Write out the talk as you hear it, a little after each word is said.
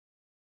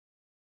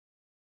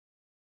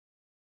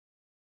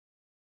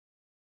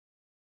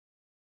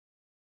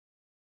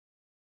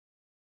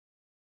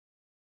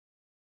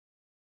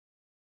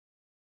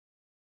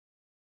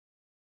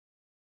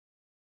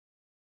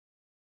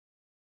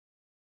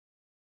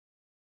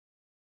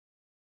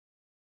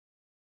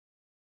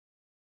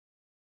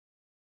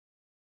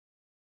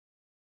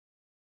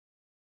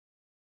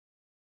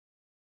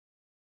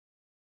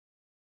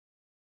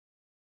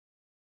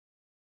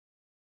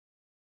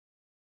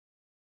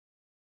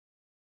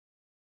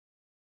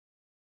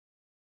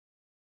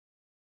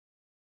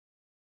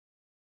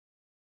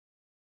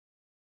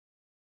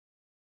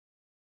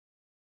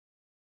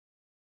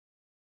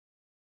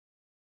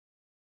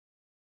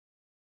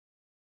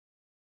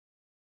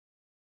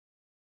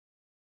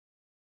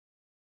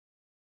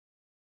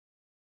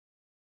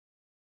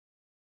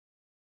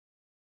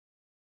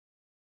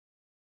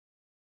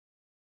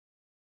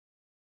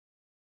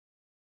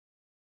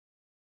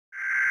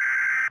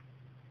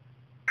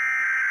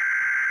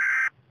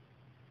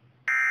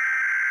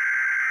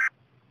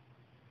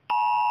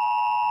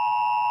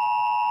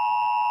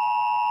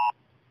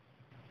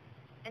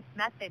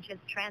message is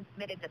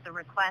transmitted at the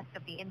request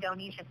of the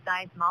Indonesia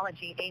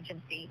Seismology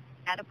Agency.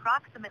 At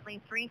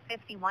approximately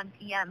 3:51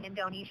 p.m.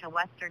 Indonesia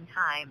Western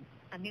Time,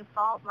 a new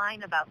fault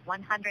line about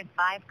 105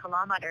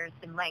 kilometers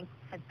in length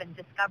has been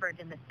discovered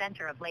in the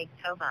center of Lake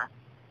Toba.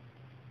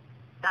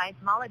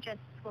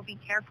 Seismologists will be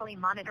carefully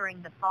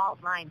monitoring the fault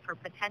line for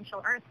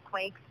potential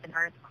earthquakes and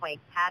earthquake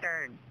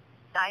patterns.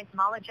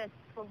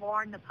 Seismologists will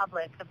warn the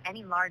public of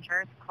any large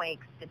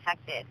earthquakes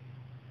detected.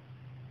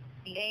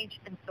 The age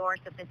and source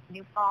of this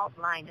new fault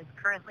line is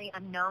currently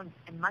unknown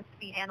and must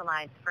be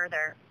analyzed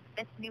further.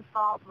 This new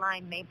fault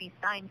line may be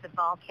signs of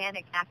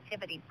volcanic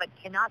activity but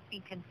cannot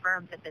be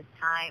confirmed at this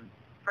time.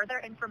 Further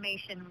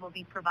information will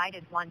be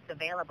provided once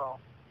available.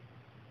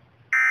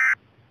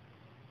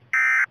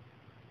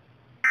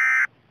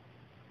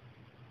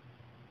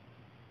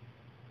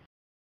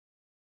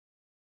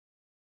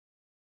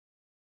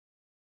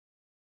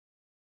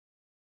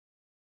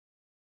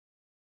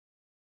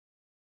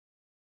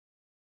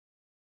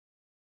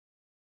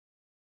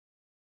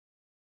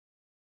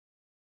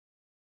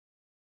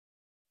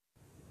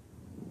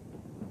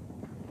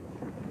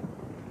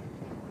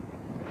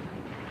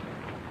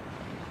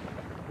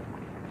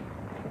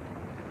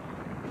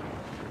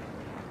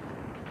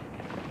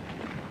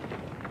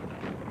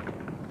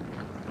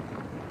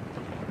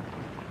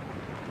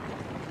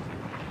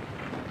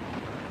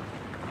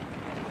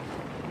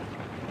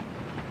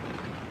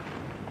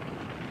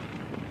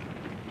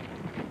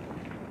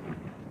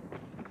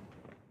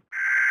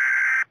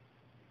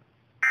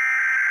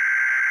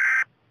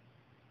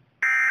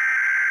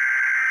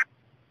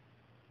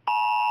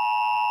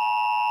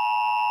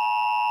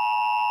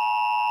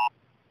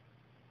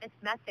 This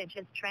message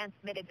is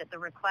transmitted at the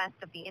request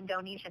of the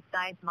Indonesia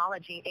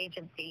Seismology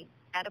Agency.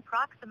 At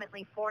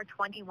approximately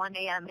 4:21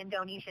 a.m.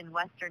 Indonesian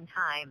Western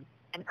Time,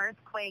 an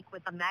earthquake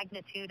with a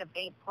magnitude of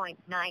 8.9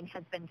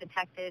 has been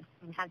detected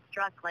and has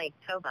struck Lake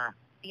Toba.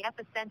 The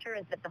epicenter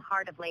is at the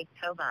heart of Lake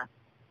Toba.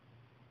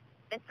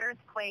 This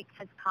earthquake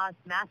has caused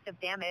massive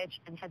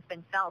damage and has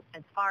been felt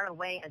as far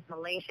away as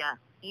Malaysia.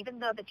 Even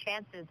though the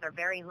chances are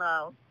very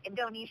low,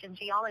 Indonesian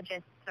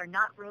geologists are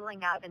not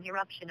ruling out an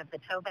eruption of the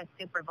Toba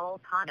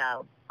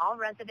supervolcano. All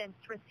residents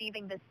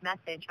receiving this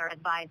message are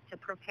advised to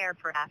prepare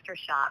for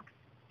aftershocks.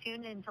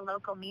 Tune in to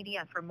local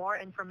media for more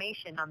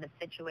information on the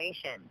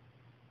situation.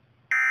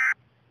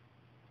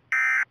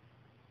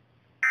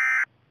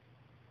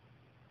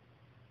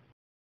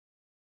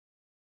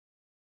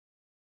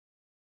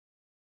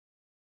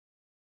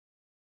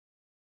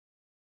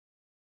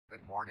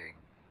 Good morning.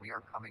 We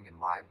are coming in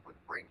live with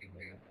breaking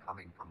news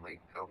coming from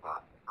Lake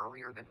Toba.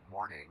 Earlier this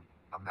morning,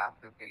 a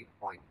massive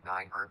 8.9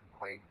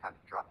 earthquake has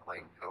struck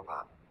Lake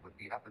Toba, with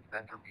the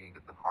epicenter being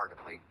at the heart of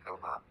Lake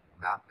Toba.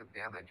 Massive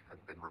damage has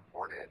been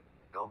reported.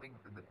 Buildings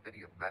in the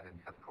city of Medan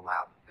have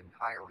collapsed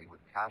entirely,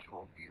 with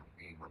casualties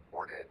being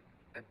reported.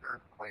 This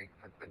earthquake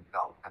has been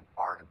felt as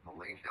far as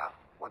Malaysia.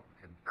 What's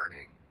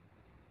concerning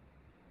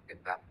is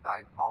that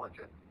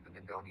seismologists in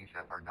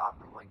Indonesia are not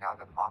ruling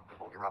out a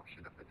possible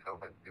eruption of the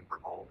Toba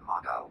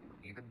supervolcano.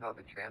 Even though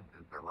the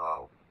chances are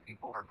low,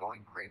 people are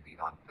going crazy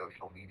on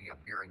social media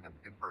fearing a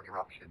super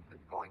eruption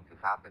is going to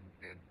happen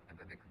soon and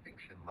an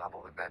extinction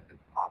level event is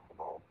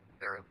possible.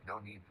 There is no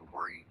need to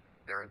worry.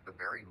 There is a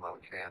very low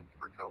chance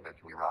for Toba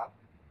to erupt.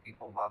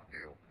 People love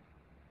to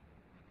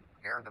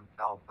scare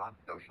themselves on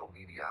social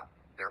media.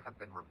 There have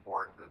been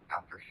reports of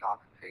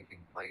aftershocks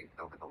taking place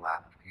over the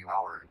last few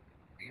hours.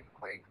 These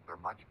quakes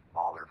are much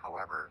smaller,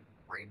 however,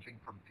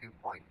 ranging from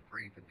 2.3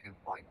 to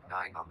 2.9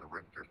 on the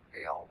Richter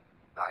scale.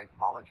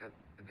 Seismologists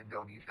in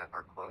Indonesia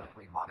are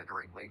closely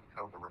monitoring Lake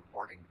Toba,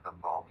 reporting some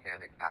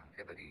volcanic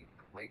activity.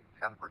 Lake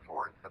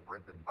temperatures have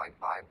risen by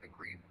 5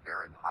 degrees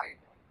Fahrenheit.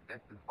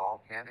 This is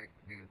volcanic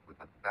news with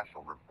a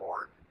special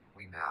report.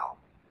 We now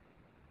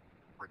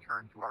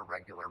return to our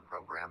regular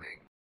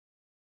programming.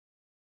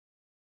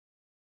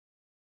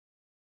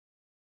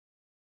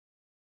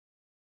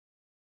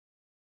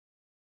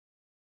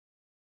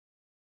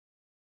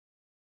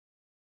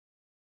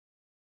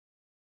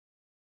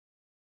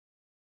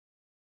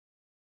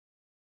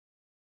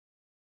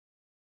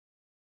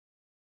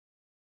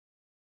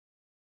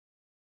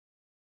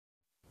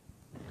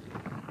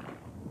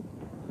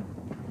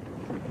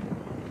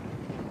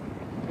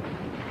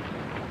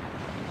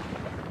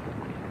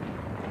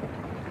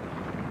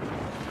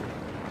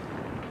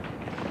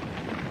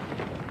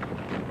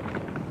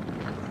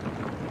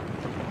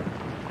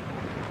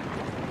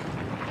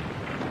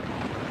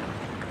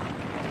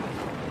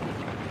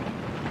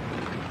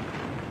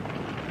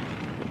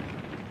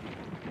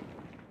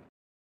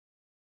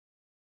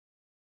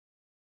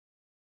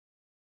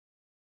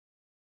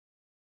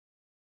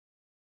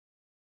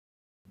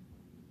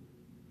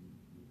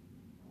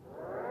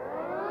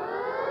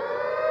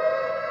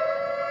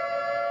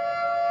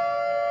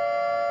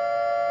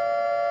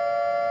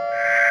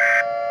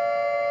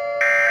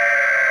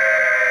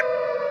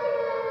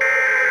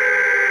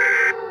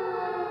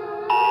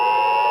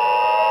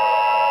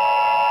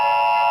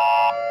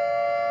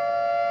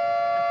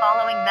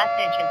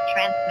 message is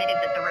transmitted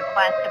at the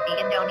request of the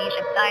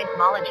Indonesia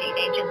Seismology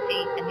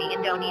Agency and the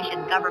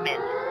Indonesian government.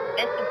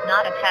 This is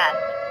not a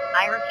test.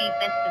 I repeat,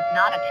 this is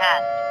not a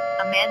test.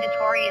 A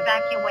mandatory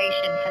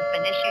evacuation has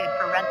been issued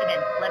for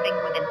residents living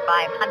within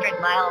 500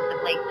 miles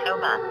of Lake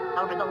Toba.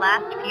 Over the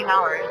last few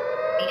hours,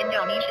 the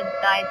Indonesian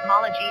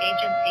Seismology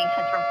Agency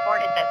has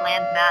reported that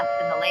land mass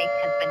in the lake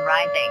has been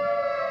rising,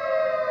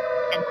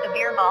 and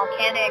severe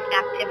volcanic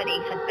activity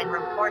has been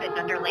reported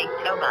under Lake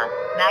Toba.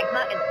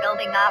 Magma is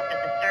building up at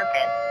the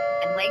surface,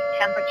 and lake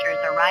temperatures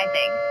are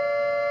rising.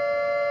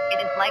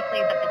 It is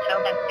likely that the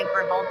Toba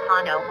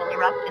supervolcano will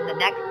erupt in the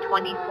next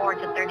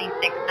 24 to 36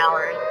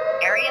 hours.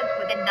 Areas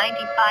within 95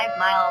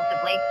 miles of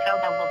Lake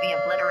Toba will be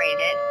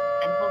obliterated,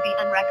 and will be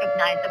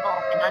unrecognizable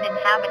and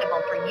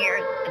uninhabitable for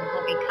years, and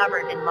will be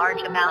covered in large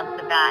amounts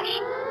of ash.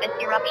 This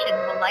eruption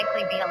will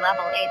likely be a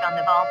level 8 on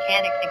the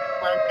volcanic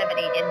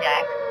explosivity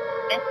index.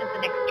 This is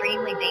an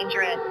extremely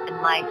dangerous and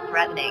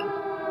life-threatening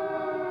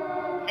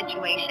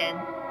situation,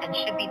 and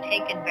should be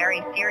taken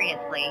very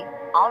seriously.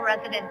 All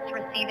residents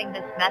receiving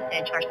this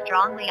message are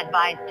strongly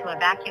advised to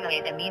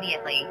evacuate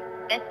immediately.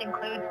 This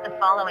includes the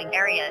following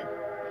areas: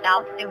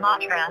 South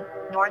Sumatra,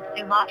 North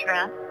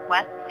Sumatra,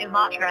 West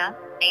Sumatra,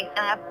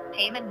 Aceh,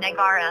 Taman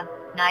Negara,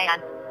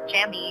 Nias,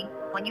 Jambi.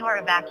 When you are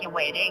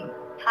evacuating,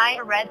 tie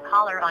a red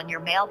collar on your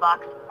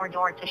mailbox or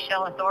door to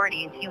show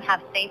authorities you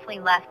have safely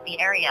left the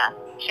area.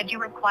 Should you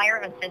require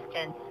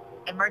assistance,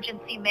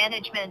 emergency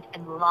management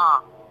and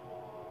law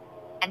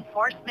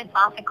enforcement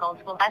officials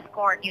will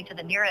escort you to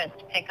the nearest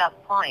pickup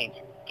point.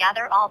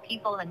 Gather all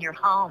people in your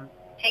home.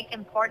 Take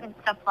important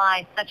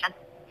supplies such as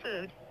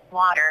food,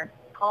 water,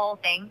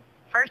 clothing,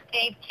 first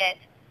aid kit,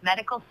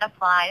 medical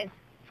supplies,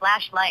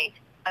 flashlight,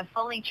 a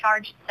fully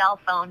charged cell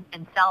phone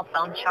and cell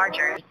phone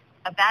chargers,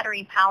 a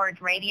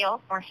battery-powered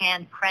radio or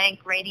hand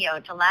crank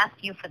radio to last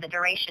you for the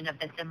duration of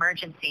this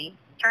emergency.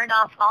 Turn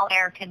off all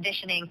air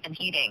conditioning and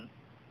heating.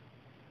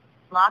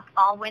 Lock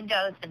all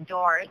windows and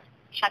doors,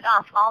 shut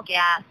off all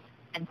gas,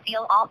 and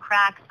seal all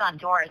cracks on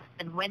doors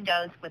and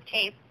windows with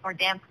tape or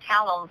damp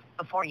towels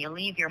before you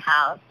leave your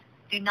house.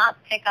 Do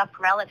not pick up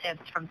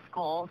relatives from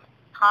schools,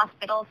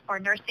 hospitals, or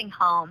nursing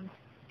homes.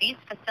 These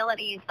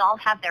facilities all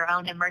have their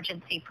own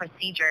emergency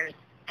procedures,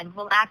 and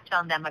will act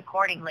on them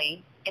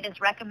accordingly. It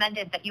is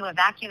recommended that you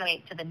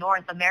evacuate to the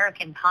North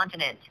American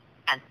continent,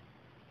 as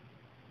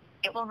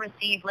it will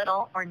receive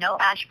little or no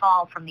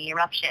ashfall from the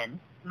eruption.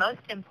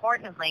 Most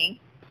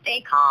importantly,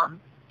 stay calm.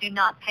 Do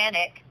not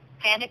panic.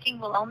 Panicking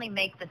will only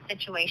make the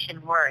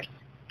situation worse.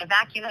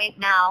 Evacuate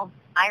now.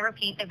 I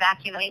repeat,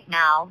 evacuate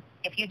now.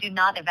 If you do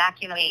not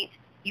evacuate,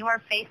 you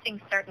are facing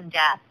certain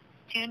death.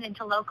 Tune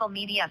into local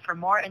media for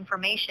more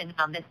information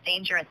on this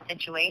dangerous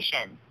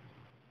situation.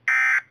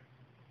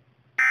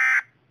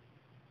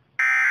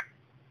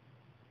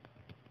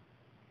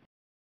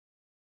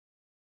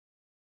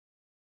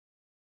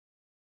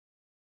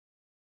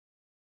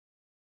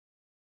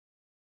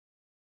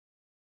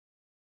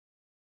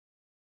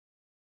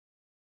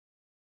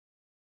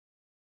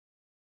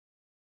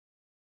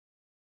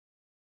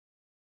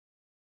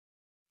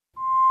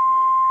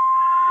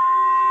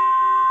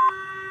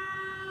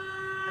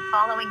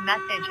 The following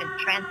message is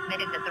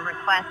transmitted at the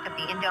request of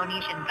the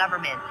Indonesian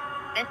government.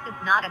 This is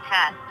not a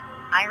test.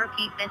 I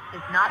repeat, this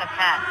is not a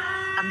test.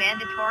 A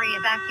mandatory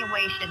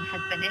evacuation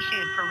has been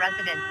issued for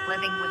residents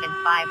living within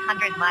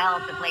 500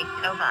 miles of Lake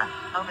Toba.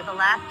 Over the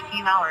last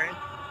few hours,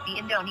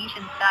 the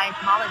Indonesian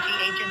Seismology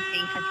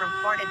Agency has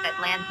reported that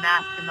land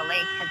mass in the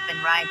lake has been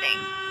rising,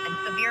 and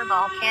severe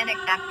volcanic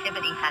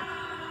activity has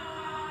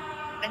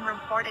been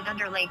reported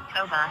under Lake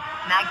Toba.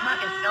 Magma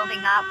is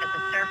building up at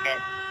the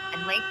surface,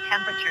 and lake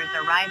temperatures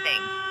are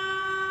rising.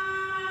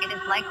 It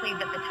is likely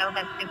that the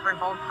Toba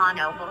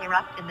supervolcano will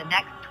erupt in the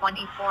next 24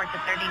 to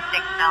 36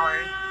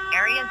 hours.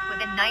 Areas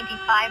within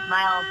 95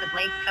 miles of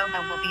Lake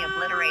Toba will be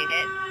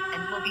obliterated,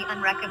 and will be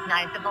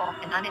unrecognizable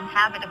and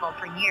uninhabitable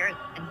for years,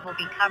 and will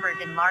be covered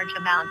in large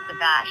amounts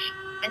of ash.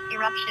 This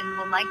eruption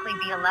will likely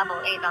be a level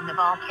 8 on the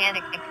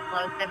volcanic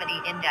explosivity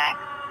index.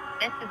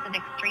 This is an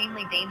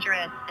extremely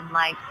dangerous and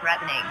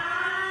life-threatening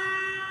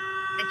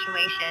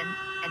situation,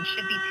 and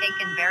should be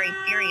taken very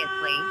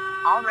seriously.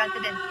 All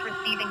residents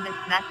receiving this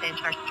message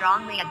are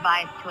strongly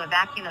advised to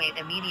evacuate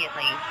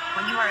immediately.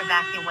 When you are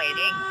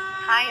evacuating,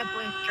 tie a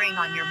blue string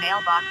on your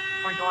mailbox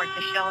or door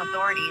to show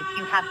authorities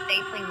you have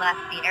safely left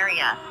the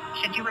area.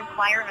 Should you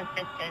require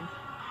assistance,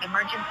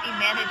 emergency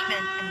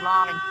management and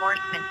law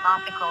enforcement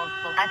officials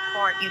will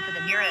escort you to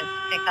the nearest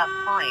pickup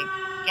point.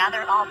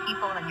 Gather all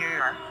people in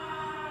your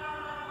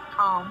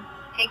home.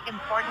 Take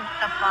important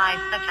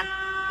supplies such as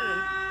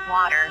food,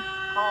 water,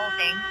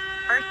 clothing,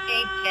 first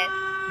aid kit,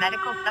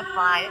 medical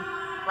supplies,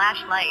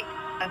 flashlight,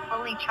 a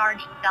fully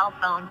charged cell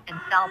phone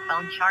and cell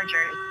phone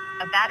chargers,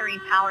 a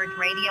battery-powered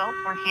radio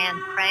or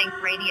hand crank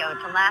radio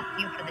to last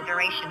you for the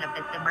duration of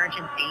this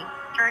emergency.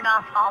 Turn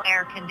off all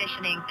air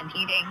conditioning and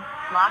heating,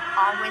 lock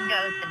all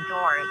windows and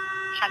doors,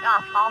 shut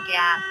off all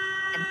gas,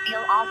 and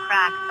seal all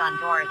cracks on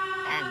doors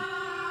and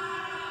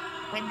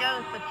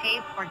windows with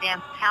tape or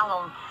damp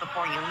towels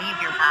before you leave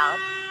your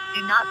house.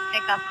 Do not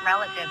pick up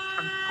relatives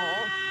from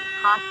schools,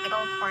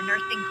 hospitals, or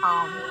nursing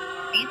homes.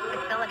 These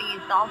facilities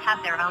all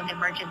have their own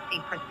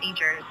emergency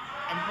procedures,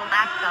 and will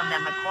act on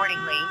them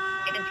accordingly.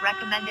 It is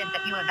recommended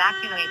that you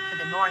evacuate to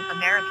the North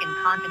American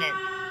continent,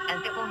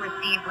 as it will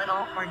receive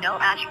little or no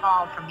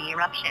ashfall from the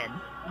eruption.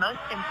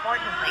 Most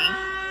importantly,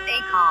 stay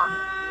calm.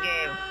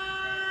 Do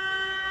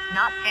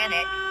not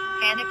panic.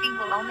 Panicking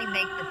will only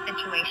make the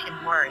situation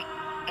worse.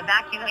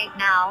 Evacuate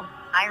now.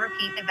 I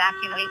repeat,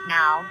 evacuate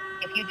now.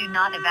 If you do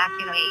not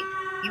evacuate,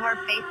 you are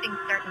facing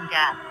certain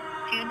death.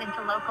 Tune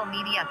into local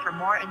media for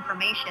more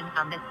information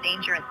on this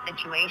dangerous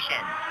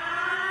situation.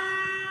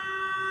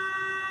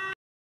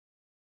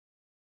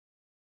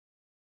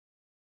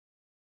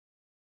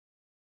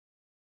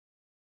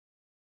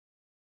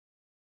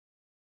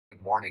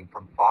 Good morning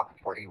from Fox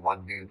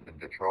 41 News in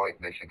Detroit,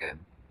 Michigan.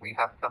 We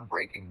have some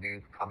breaking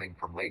news coming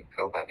from Lake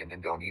Toba in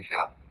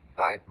Indonesia.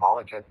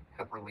 Seismologists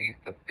have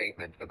released a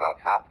statement about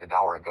half an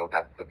hour ago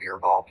that severe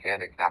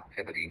volcanic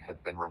activity has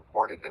been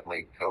reported at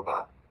Lake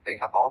Toba. They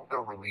have also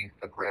released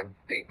a grim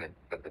statement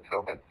that the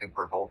Toba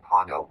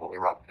supervolcano will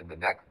erupt in the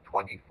next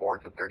 24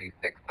 to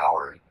 36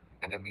 hours.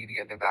 An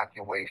immediate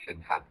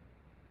evacuation has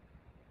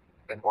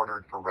been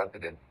ordered for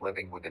residents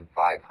living within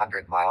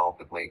 500 miles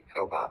of Lake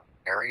Toba.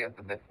 Areas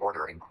in this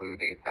order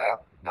include Aceh,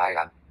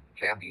 Nias,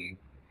 Jambi,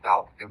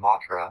 South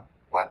Sumatra,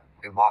 West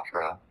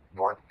Sumatra,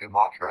 North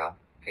Sumatra,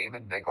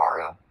 Taman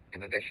Negara.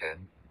 In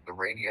addition, the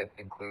radius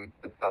includes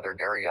the southern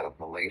area of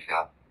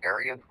Malaysia.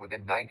 Areas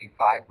within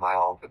 95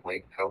 miles of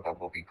Lake Toba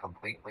will be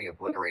completely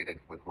obliterated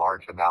with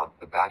large amounts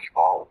of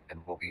ashfall and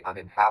will be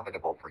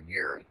uninhabitable for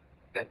years.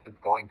 This is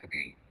going to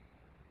be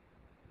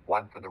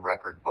one for the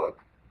record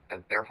books,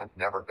 as there has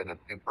never been a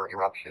super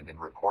eruption in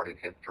recorded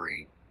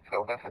history.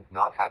 Toba has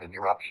not had an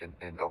eruption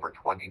in over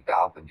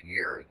 20,000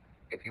 years.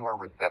 If you are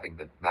receiving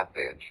this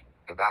message,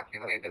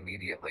 evacuate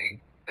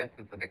immediately. This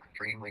is an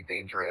extremely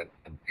dangerous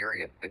and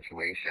serious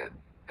situation,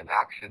 and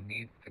action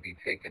needs to be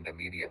taken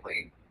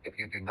immediately. If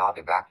you do not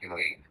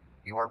evacuate,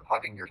 you are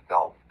putting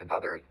yourself and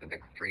others in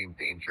extreme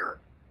danger.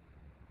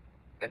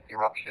 This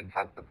eruption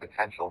has the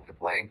potential to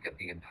blanket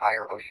the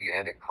entire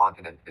oceanic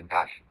continent in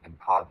ash and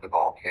cause a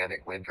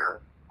volcanic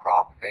winter,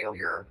 crop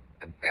failure,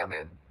 and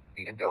famine.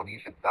 The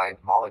Indonesia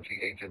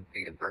Seismology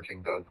Agency is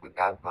urging those with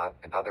asthma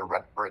and other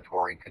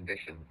respiratory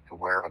conditions to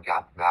wear a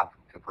gas mask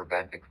to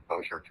prevent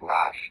exposure to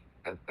ash,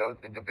 as those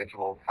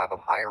individuals have a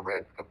higher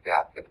risk of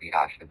death if the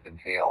ash is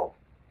inhaled.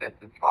 This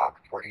is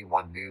Fox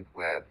 41 News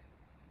with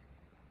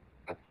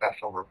a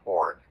special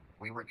report.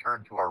 We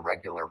return to our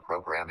regular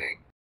programming.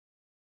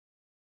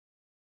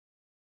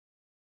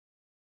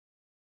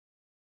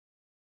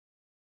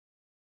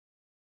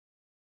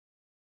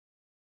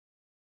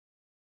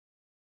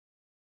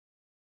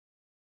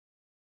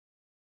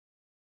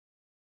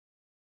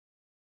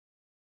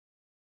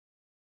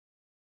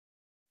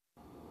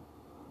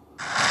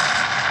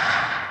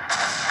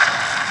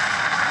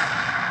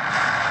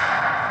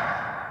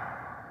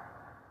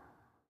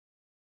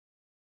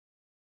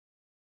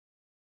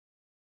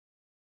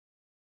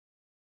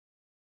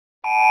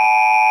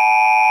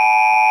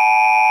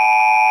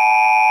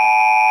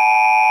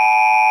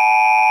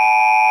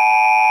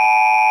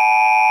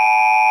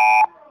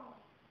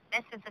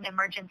 This is an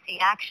emergency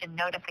action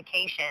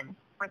notification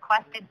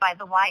requested by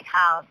the White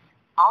House.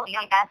 All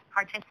EAS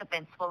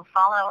participants will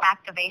follow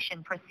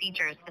activation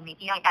procedures in the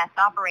EAS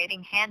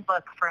Operating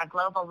Handbook for a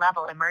global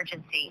level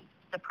emergency.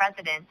 The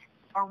President,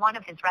 or one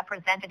of his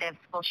representatives,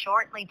 will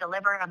shortly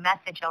deliver a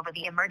message over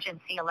the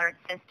emergency alert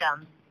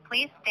system.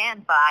 Please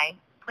stand by.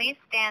 Please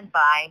stand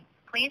by.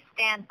 Please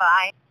stand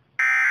by.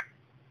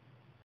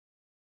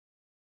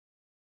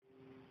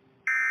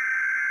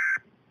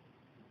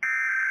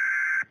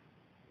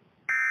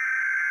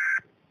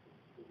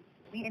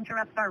 We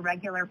interrupt our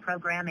regular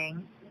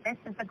programming. This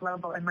is a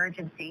global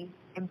emergency.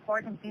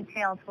 Important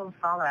details will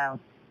follow.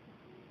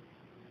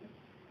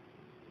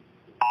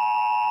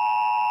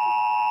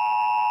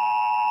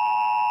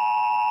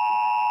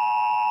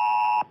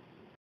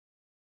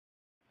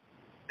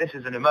 This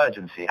is an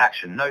emergency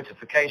action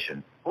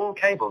notification. All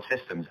cable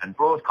systems and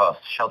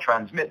broadcasts shall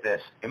transmit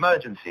this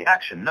emergency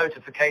action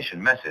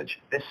notification message.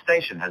 This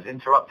station has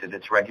interrupted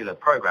its regular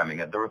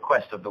programming at the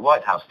request of the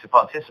White House to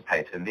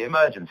participate in the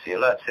emergency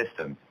alert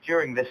system.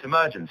 During this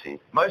emergency,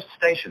 most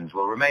stations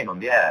will remain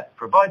on the air,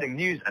 providing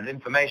news and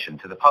information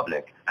to the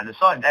public and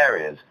assigned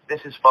areas.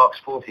 This is Fox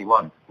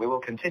 41. We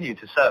will continue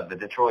to serve the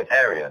Detroit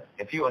area.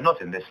 If you are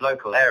not in this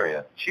local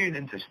area, tune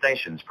into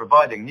stations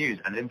providing news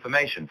and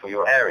information for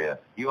your area.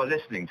 You are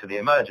listening to the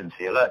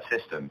emergency alert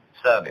system,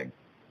 serving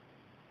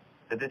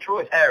the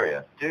Detroit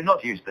area. Do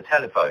not use the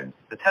telephone.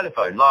 The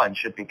telephone line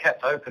should be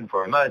kept open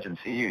for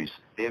emergency use.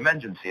 The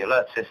emergency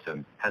alert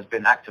system has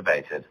been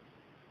activated.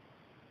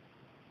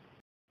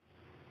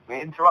 We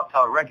interrupt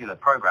our regular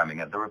programming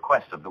at the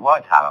request of the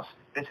White House.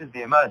 This is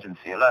the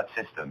emergency alert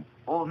system.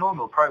 All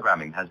normal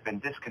programming has been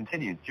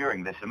discontinued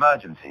during this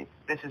emergency.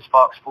 This is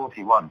Sparks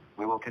 41.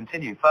 We will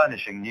continue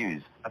furnishing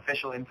news,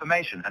 official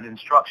information and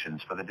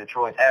instructions for the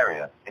Detroit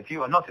area. If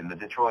you are not in the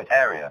Detroit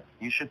area,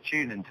 you should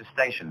tune into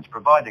stations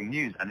providing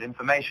news and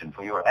information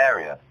for your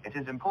area. It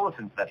is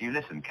important that you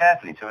listen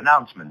carefully to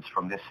announcements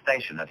from this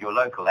station at your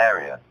local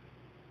area.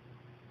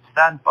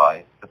 Stand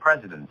by. The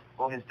President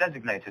or his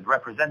designated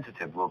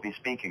representative will be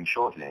speaking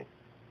shortly.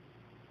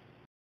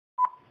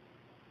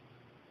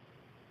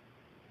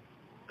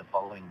 The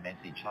following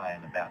message I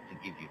am about to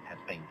give you has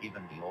been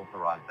given the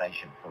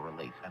authorization for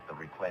release at the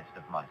request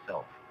of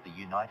myself, the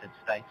United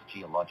States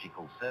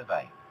Geological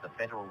Survey, the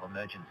Federal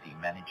Emergency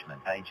Management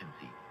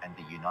Agency, and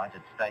the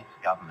United States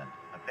government,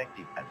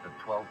 effective as of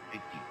 12:50,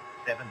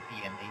 7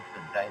 p.m.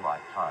 Eastern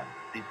Daylight Time.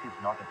 This is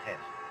not a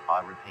test. I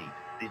repeat,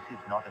 this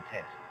is not a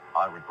test.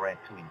 I regret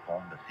to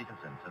inform the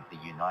citizens of the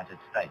United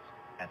States,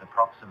 at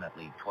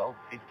approximately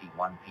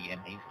 12:51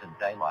 p.m. Eastern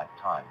Daylight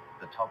Time,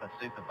 the Toba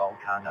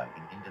supervolcano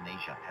in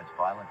Indonesia has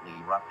violently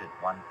erupted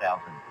 1,000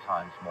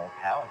 times more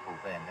powerful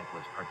than it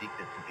was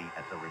predicted to be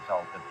as a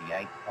result of the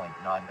 8.9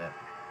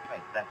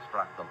 earthquake that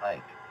struck the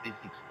lake. This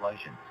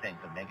explosion sent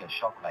a mega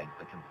shockwave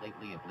that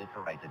completely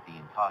obliterated the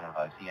entire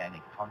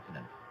oceanic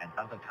continent and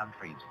other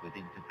countries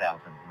within 2,000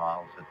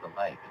 miles of the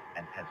lake,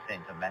 and has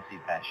sent a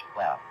massive ash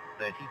cloud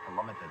 30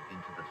 kilometers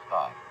into the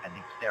sky. An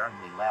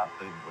extremely loud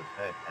boom was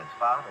heard as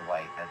far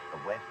away as the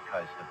west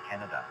coast of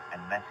Canada, and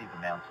massive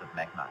amounts of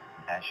magma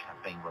and ash have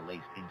been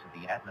released into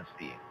the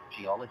atmosphere.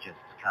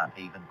 Geologists can't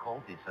even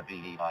call this a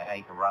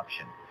VEI8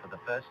 eruption. For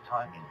the first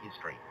time in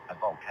history, a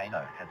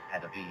volcano has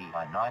had a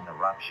VEI9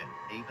 eruption,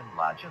 even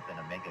larger than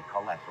a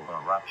mega-colossal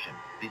eruption.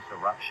 This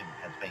eruption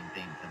has been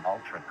deemed an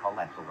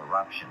ultra-colossal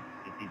eruption.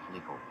 It is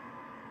legal.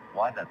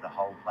 Why that the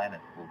whole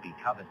planet will be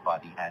covered by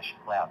the ash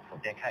cloud for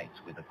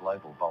decades with a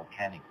global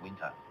volcanic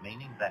winter,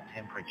 meaning that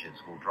temperatures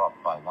will drop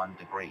by 1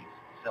 degree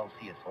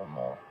Celsius or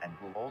more, and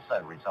will also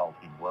result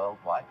in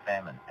worldwide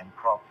famine and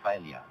crop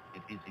failure.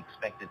 It is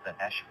expected that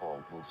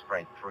ashfall will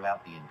spread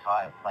throughout the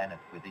entire planet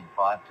within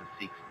 5 to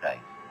 6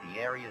 days. The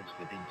areas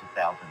within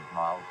 2,000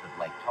 miles of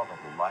Lake Toba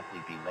will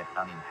likely be left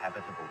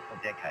uninhabitable for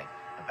decades.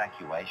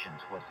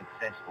 Evacuations were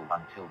successful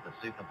until the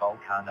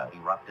supervolcano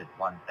erupted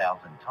 1,000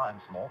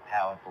 times more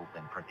powerful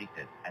than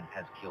predicted, and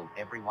has killed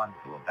everyone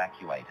who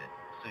evacuated.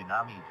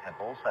 Tsunamis have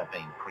also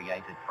been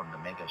created from the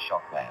mega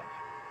shockwave.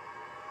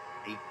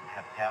 It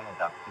have towered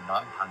up to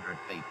 900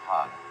 feet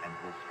high, and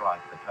will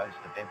strike the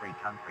coast of every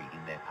country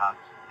in their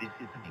paths. This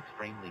is an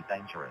extremely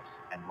dangerous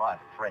and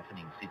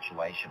life-threatening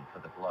situation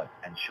for the globe,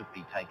 and should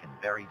be taken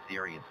very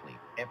seriously.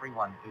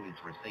 Everyone who is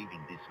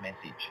receiving this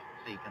message,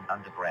 seek an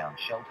underground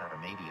shelter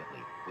immediately.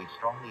 We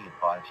strongly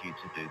advise you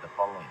to do the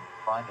following.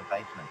 Find a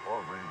basement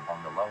or room on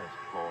the lowest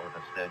floor of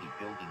a sturdy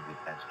building with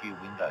as few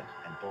windows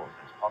and doors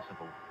as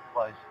possible.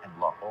 Close and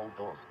lock all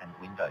doors and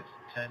windows.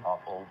 Turn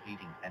off all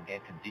heating and air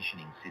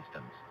conditioning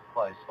systems.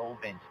 Close all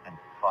vents and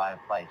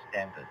fireplace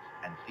dampers,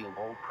 and seal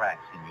all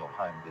cracks in your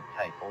home with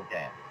tape or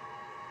dam.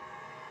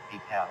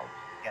 Keep towels.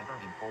 Gather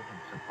important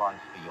supplies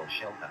for your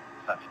shelter,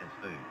 such as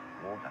food,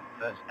 water,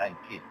 first aid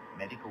kit,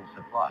 medical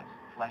supplies,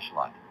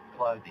 flashlight,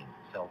 clothing,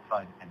 cell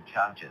phone and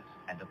chargers,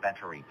 and a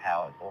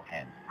battery-powered or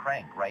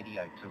hand-crank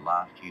radio to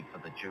last you for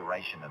the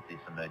duration of this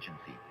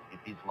emergency. It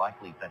is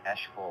likely that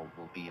ashfall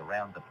will be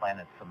around the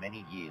planet for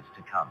many years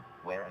to come.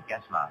 Wear a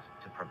gas mask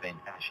to prevent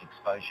ash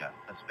exposure,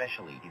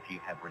 especially if you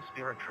have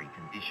respiratory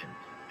conditions.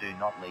 Do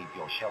not leave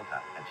your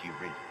shelter, as you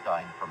risk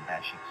dying from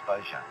ash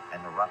exposure.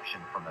 An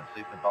eruption from a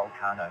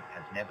supervolcano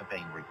has never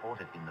been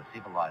reported in the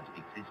civilized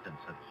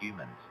existence of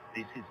humans.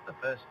 This is the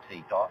first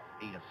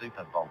EAS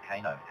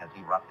supervolcano has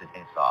erupted.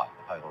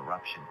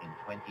 Eruption in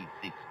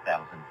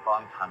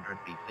 26,500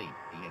 BC.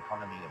 The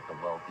economy of the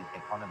world is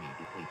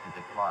economically to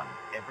decline.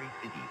 Every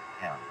city,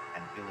 town,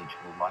 and village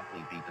will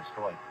likely be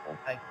destroyed or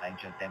take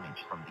major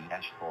damage from the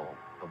ashfall.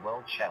 The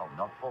world shall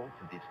not fall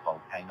to this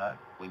volcano.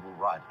 We will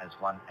rise as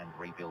one and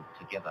rebuild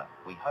together.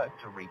 We hope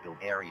to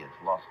rebuild areas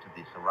lost to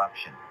this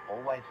eruption.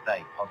 Always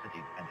stay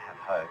positive and have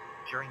hope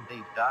during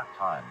these dark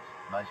times.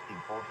 Most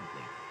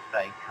importantly,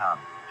 stay calm.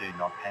 Do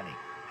not panic.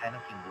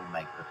 Panicking will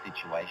make the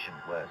situation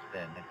worse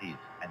than it is,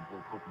 and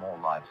will put more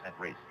lives at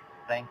risk.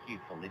 Thank you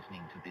for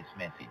listening to this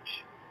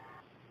message.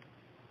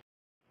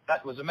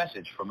 That was a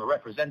message from a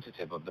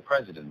representative of the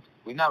President.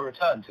 We now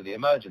return to the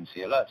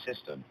emergency alert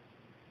system.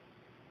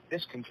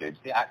 This concludes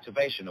the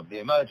activation of the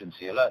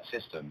emergency alert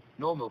system.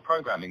 Normal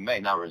programming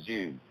may now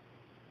resume.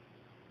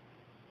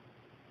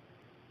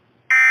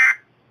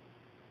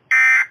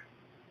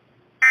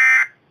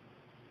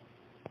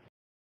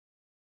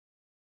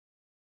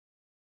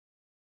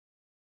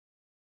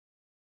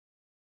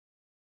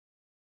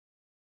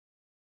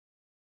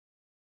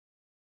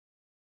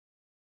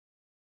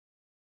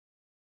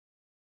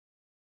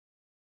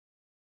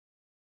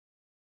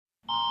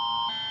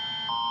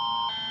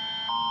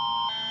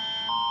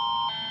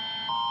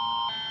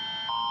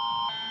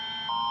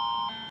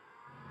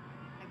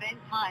 Event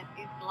height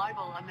is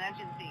global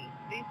emergency.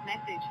 This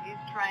message is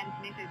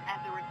transmitted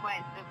at the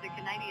request of the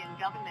Canadian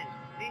government.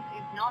 This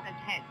is not a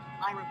test.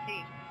 I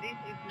repeat, this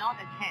is not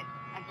a test.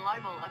 A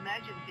global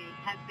emergency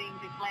has been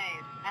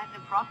declared. At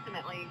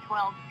approximately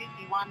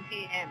 12:51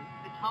 p.m.,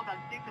 the Toba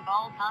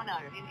supervolcano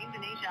in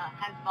Indonesia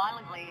has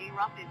violently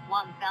erupted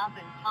 1,000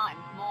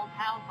 times more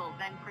powerful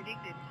than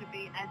predicted to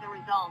be as a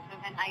result of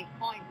an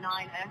 8.9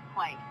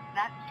 earthquake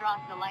that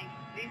struck the lake.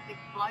 This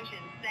explosion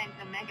sent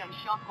a mega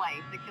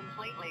shockwave that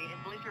completely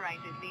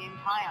obliterated the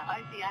entire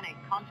oceanic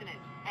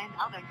continent and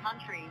other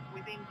countries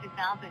within 2,000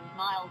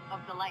 miles of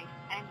the lake,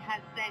 and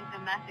has sent a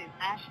massive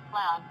ash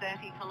cloud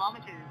 30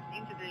 kilometers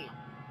into the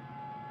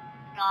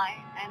sky.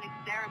 An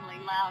extremely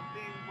loud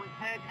boom was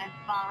heard as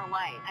far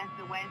away as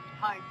the west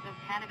coast of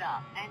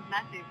Canada, and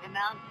massive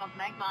amounts of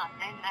magma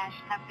and ash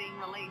have been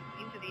released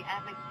into the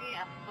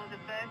atmosphere. For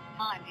the first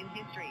time in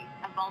history,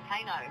 a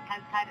volcano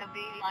has had a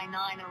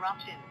VI9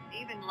 eruption,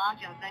 even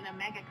larger than a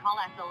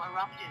mega-colossal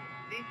eruption.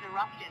 This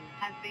eruption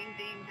has been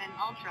deemed an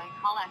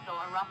ultra-colossal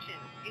eruption.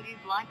 It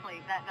is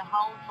likely that the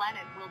whole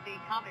planet will be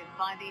covered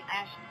by the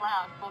ash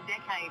cloud for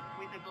decades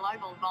with a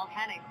global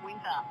volcanic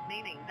winter,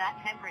 meaning that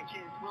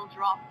temperatures will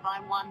drop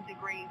by 1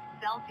 degree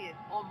Celsius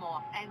or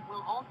more, and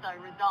will also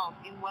result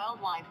in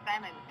worldwide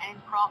famine and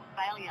crop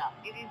failure.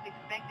 It is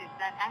expected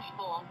that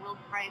ashfall will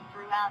spread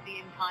throughout the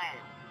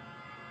entire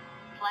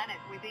planet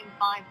within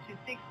 5 to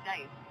 6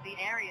 days. The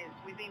areas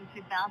within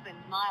 2,000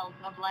 miles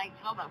of Lake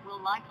Toba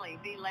will likely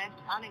be left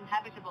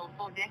uninhabitable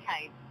for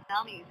decades.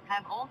 Tsunamis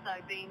have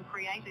also been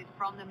created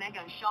from the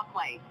mega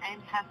shockwave and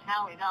have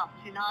towered up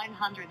to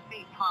 900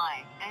 feet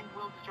high, and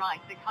will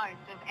strike the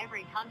coast of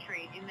every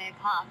country in their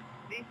path.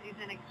 This is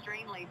an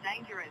extremely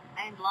dangerous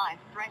and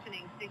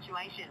life-threatening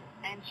situation,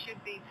 and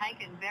should be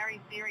taken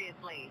very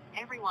seriously.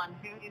 Everyone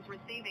who is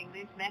receiving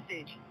this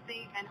message,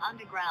 seek an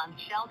underground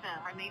shelter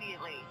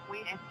immediately.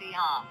 We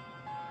SDR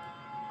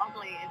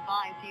strongly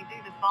advise you do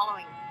the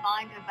following.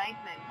 Find a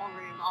basement or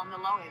room on the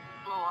lowest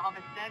floor of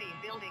a sturdy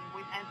building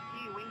with as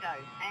few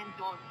windows and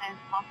doors as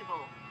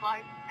possible.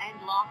 Close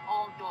and lock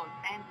all doors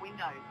and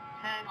windows.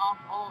 Turn off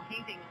all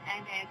heating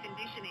and air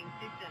conditioning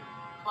systems.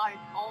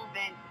 Close all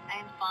vents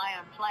and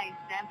fireplace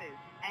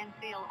dampers, and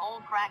seal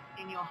all cracks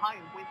in your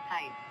home with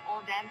tape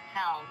or damp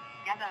towels.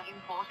 Gather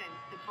important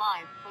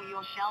supplies for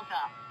your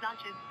shelter, such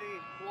as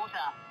food,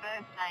 water,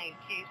 first aid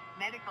kit,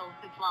 medical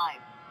supplies,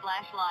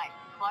 flashlight,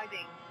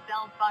 clothing,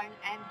 cell phone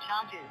and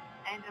chargers,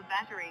 and a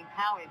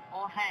battery-powered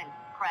or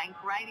hand-crank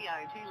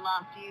radio to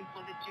last you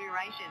for the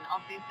duration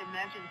of this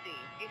emergency.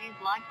 It is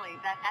likely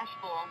that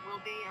ashfall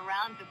will be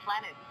around the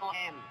planet for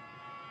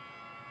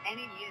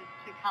any years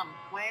to come.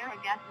 Wear a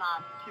gas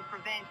mask to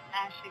prevent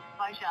ash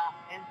exposure,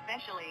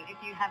 especially if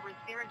you have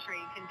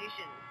respiratory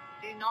conditions.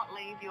 Do not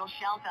leave your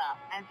shelter,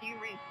 as you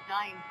risk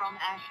dying from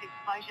ash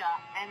exposure.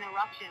 An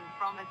eruption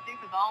from a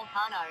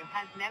supervolcano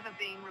has never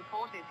been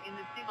reported in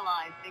the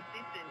civilized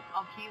existence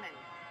of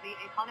humans. The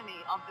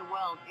economy of the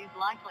world is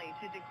likely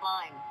to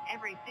decline.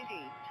 Every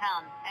city,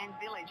 town, and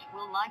village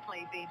will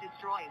likely be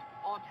destroyed,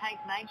 or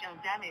take major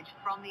damage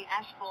from the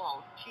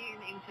ashfall. Tune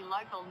into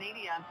local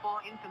media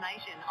for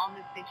information on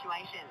the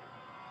situation.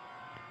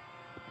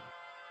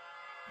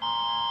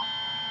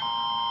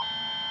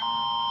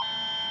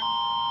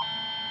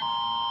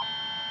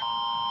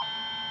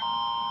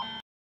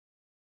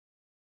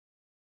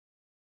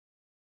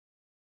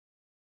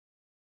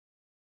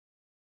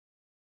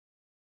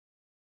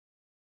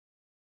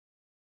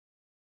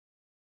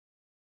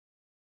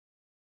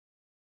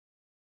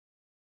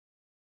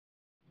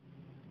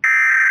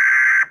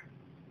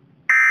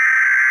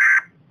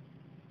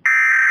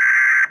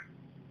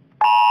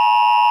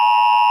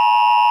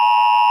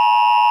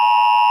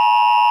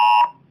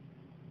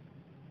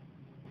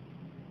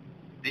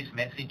 This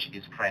message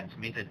is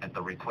transmitted at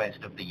the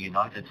request of the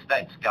United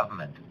States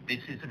government.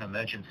 This is an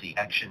emergency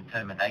action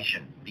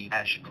termination. The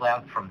ash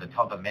cloud from the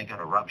Toba mega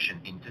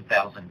eruption in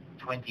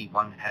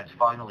 2021 has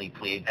finally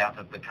cleared out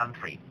of the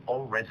country.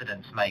 All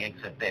residents may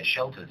exit their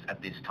shelters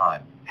at this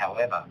time.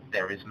 However,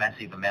 there is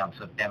massive amounts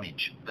of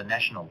damage. The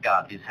National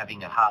Guard is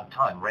having a hard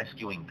time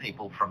rescuing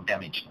people from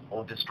damaged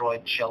or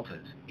destroyed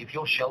shelters. If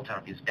your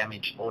shelter is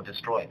damaged or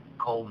destroyed,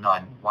 call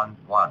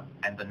 911,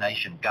 and the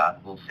Nation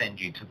Guard will send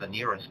you to the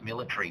nearest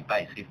military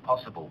base if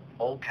possible.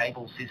 All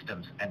cable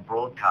systems and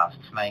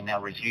broadcasts may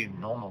now resume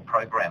normal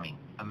programming.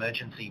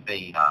 Emergency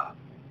BR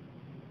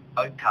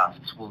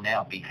broadcasts will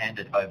now be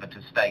handed over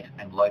to state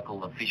and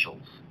local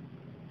officials.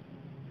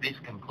 This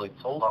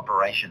concludes all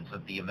operations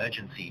of the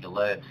emergency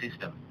alert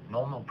system.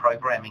 Normal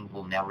programming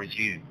will now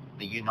resume.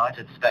 The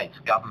United States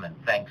government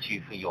thanks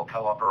you for your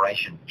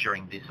cooperation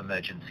during this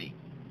emergency.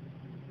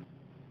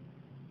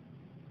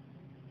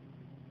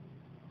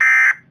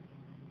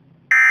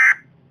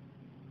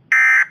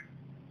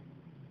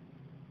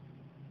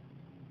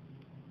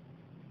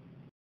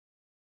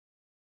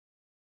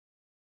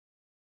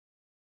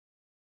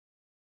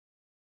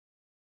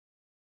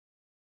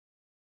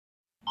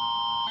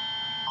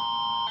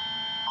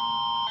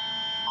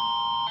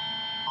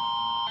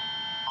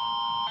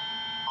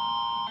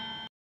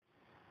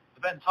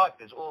 Event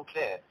type is all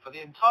clear. For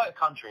the entire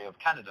country of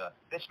Canada,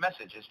 this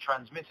message is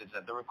transmitted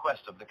at the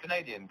request of the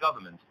Canadian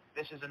government.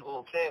 This is an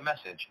all-clear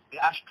message.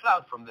 The ash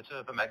cloud from the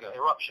Toba mega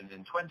eruption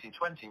in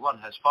 2021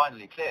 has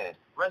finally cleared.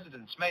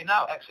 Residents may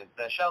now exit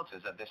their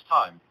shelters at this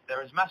time.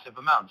 There is massive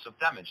amounts of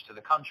damage to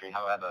the country,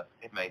 however.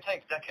 It may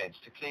take decades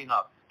to clean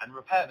up and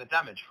repair the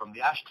damage from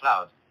the ash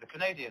cloud. The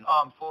Canadian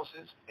Armed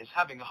Forces is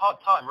having a hard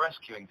time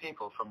rescuing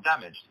people from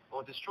damaged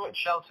or destroyed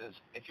shelters.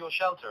 If your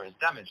shelter is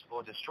damaged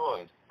or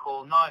destroyed,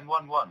 call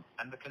 911,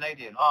 and the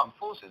Canadian Armed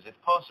Forces, if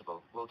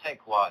possible, will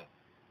take Y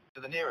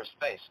to the nearest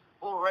base.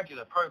 All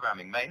regular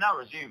programming may now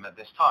resume at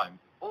this time.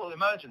 All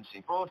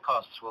emergency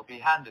broadcasts will be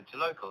handed to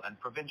local and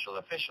provincial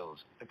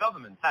officials. The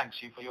government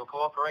thanks you for your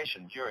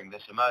cooperation during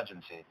this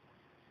emergency.